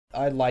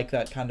I like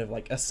that kind of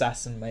like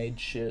assassin made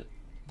shit.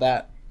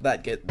 That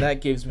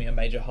gives me a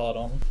major hard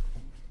on.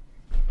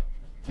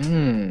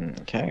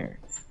 Okay.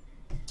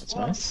 That's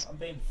nice. I'm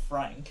being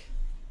frank.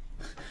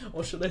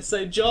 Or should I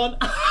say John?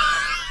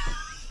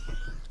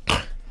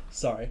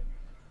 Sorry.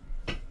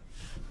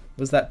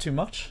 Was that too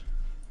much?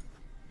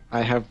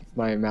 I have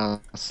my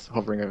mouse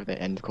hovering over the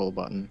end call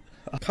button.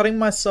 Cutting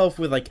myself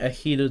with like a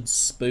heated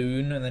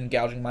spoon and then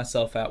gouging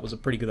myself out was a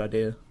pretty good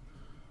idea.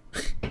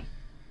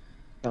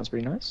 Sounds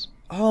pretty nice.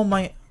 Oh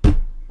my...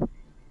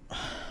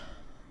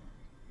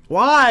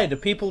 Why do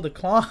people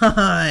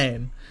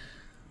decline?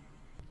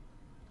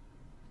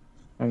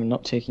 I'm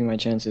not taking my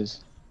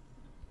chances.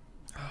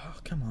 Oh,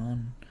 come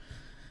on.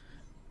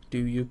 Do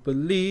you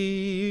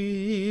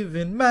believe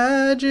in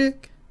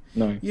magic?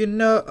 No. You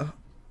know...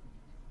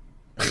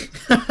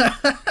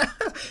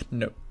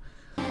 No.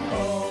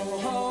 Ho,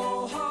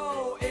 ho,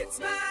 ho, it's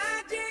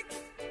magic.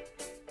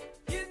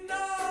 You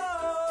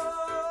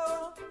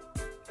know,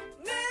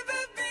 never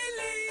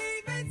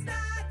believe it's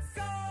not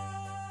so.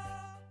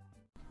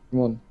 Come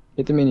on,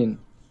 hit the minion.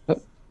 Oh,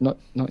 not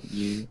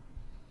you.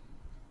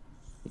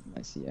 Hit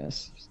my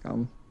CS,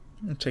 scum.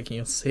 I'm taking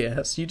your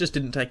CS. You just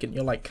didn't take it and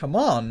you're like, come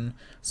on.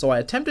 So I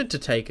attempted to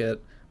take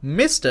it,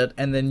 missed it,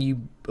 and then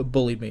you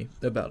bullied me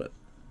about it.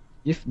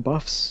 You've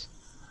buffs.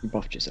 You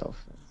buffed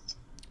yourself.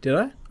 Did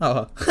I?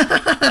 Oh.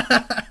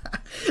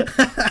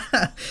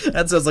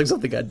 That sounds like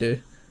something I'd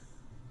do.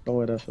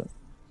 Solid effort.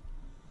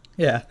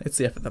 Yeah, it's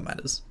the effort that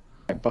matters.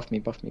 Right, buff me,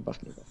 buff me,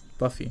 buff me, buff me.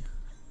 Buff you.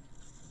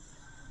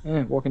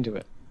 Yeah, walk into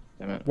it.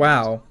 Damn it.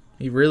 Wow.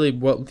 He really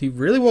walked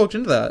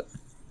into that.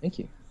 Thank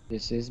you.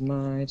 This is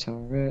my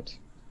turret.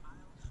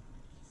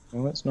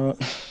 No, it's not.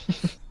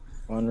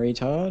 One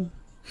retard.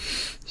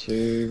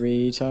 Two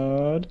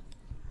retard.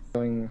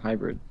 Going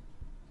hybrid.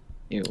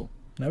 Ew.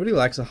 Nobody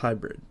likes a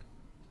hybrid.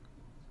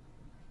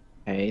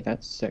 Hey,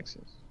 that's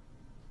sexist.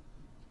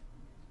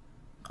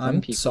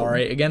 I'm people-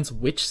 sorry, against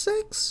which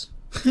sex?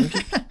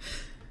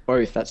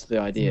 Both, that's the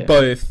idea.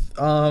 Both.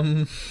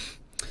 I'm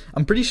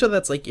pretty sure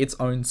that's like its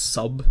own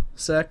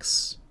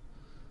sub-sex.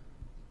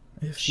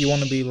 If you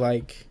want to be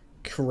like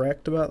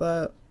correct about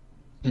that.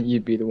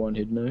 You'd be the one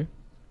who'd know.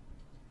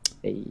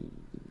 Hey.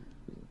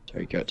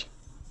 Take it.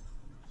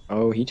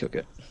 Oh, he took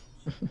it.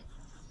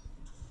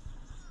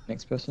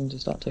 Next person to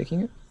start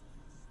taking it.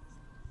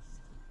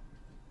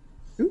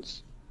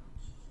 Oops.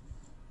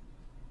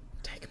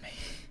 Take me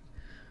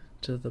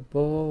to the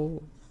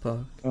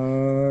ballpark.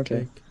 Okay.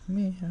 Take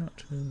me out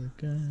to the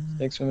game.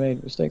 Mistakes were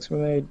made. Mistakes were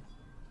made.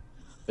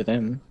 For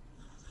them.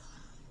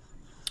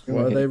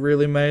 Were they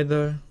really made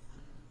though?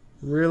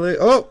 Really?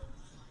 Oh!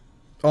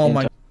 Oh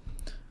my...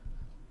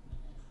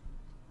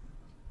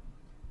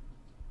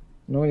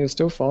 No, you're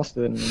still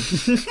faster than me.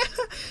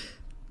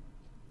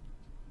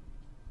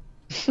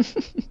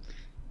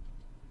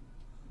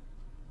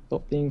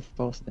 Stop being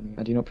faster than me.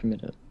 I do not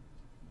permit it.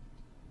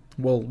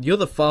 Well, you're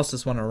the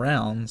fastest one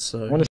around,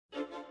 so... What is-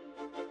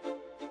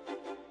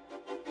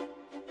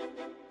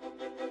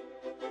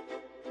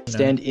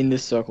 Stand in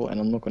this circle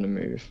and I'm not going to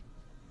move.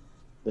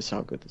 That's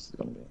how good this is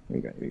going to be. Here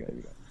we go, here we go, here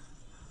we go.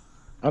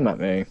 I'm not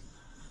moving.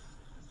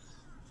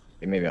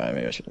 Maybe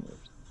I should have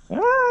moved.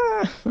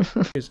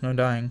 Ah! There's no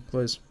dying,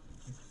 please.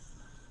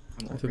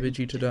 I'm I forbid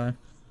you to die.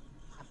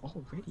 I'm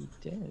already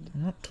dead.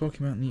 I'm not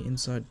talking about the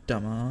inside,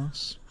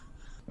 dumbass.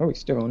 Oh, he's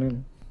still on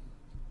in.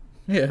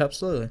 Yeah,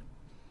 absolutely.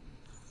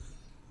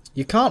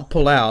 You can't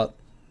pull out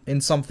in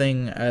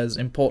something as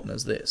important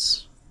as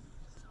this.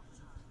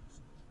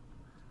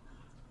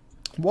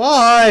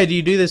 Why do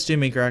you do this to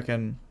me,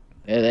 Kraken?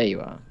 Yeah, there you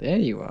are. There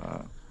you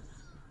are.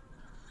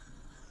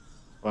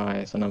 Why,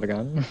 it's another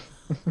gun.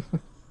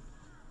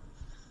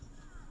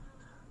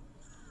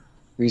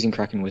 Using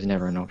Kraken was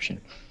never an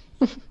option.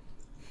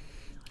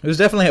 It was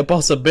definitely a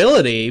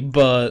possibility,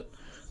 but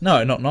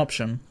no, not an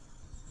option.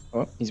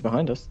 Oh, he's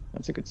behind us.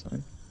 That's a good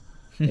sign.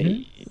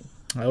 Hey.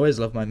 I always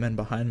love my men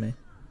behind me.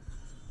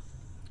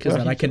 Because Yeah,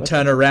 then I can that's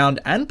turn awesome. around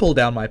and pull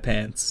down my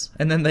pants.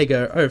 And then they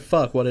go, oh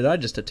fuck, what did I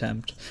just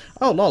attempt?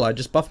 Oh lol, I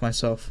just buffed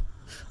myself.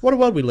 What a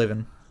world we live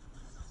in.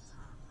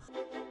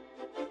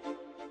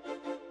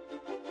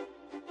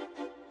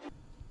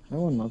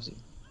 No one loves you.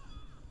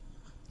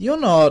 You're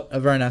not a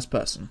very nice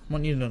person. I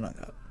want you to know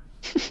that.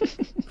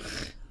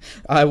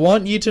 I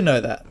want you to know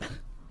that.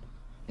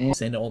 And-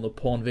 Seen all the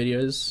porn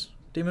videos,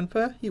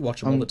 DemonPear? You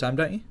watch them all the time,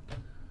 don't you?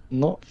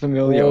 Not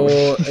familiar Or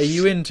with... are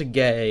you into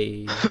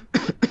gay?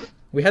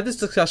 We had this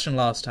discussion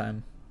last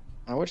time.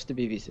 I watched the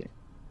BBC.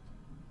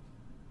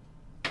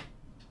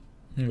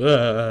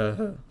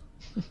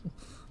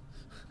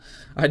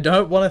 I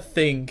don't want to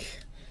think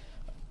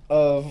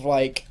of,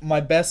 like, my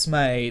best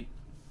mate,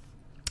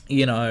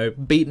 you know,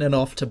 beating it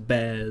off to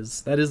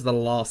bears. That is the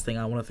last thing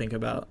I want to think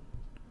about.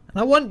 And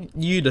I want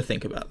you to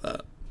think about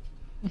that.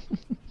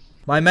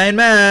 My main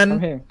man! Come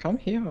here. Come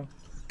here.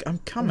 I'm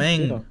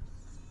coming. here.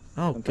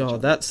 Oh Don't touch god,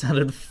 it. that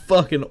sounded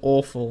fucking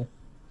awful.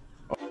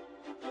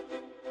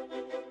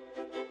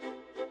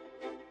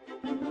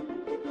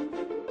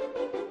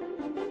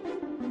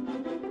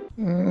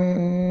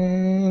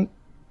 Mm,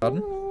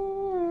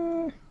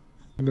 Pardon?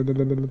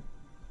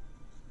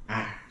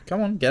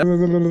 Come on, get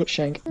up.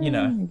 Shank. You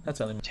know,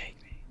 that's only me. Take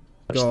me.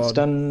 Touch God. this.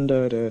 Dun,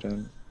 dun, dun,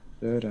 dun,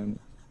 dun, dun,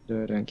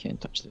 dun, dun. Can't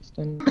touch this.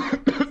 Dun.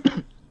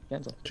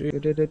 Cancel.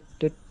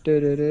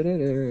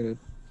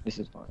 This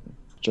is fine.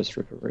 Just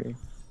referee.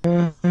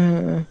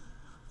 Come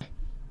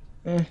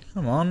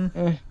on.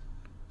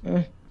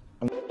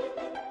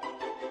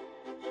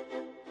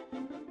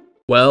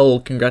 Well,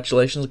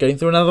 congratulations on getting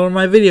through another one of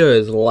my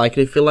videos. Like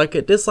it if you like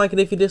it, dislike it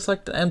if you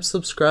dislike it, and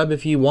subscribe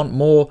if you want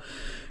more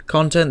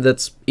content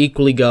that's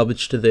equally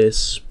garbage to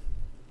this.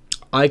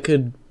 I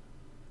could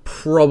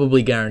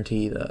probably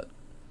guarantee that.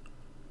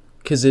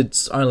 Because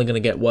it's only going to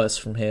get worse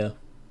from here.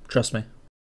 Trust me.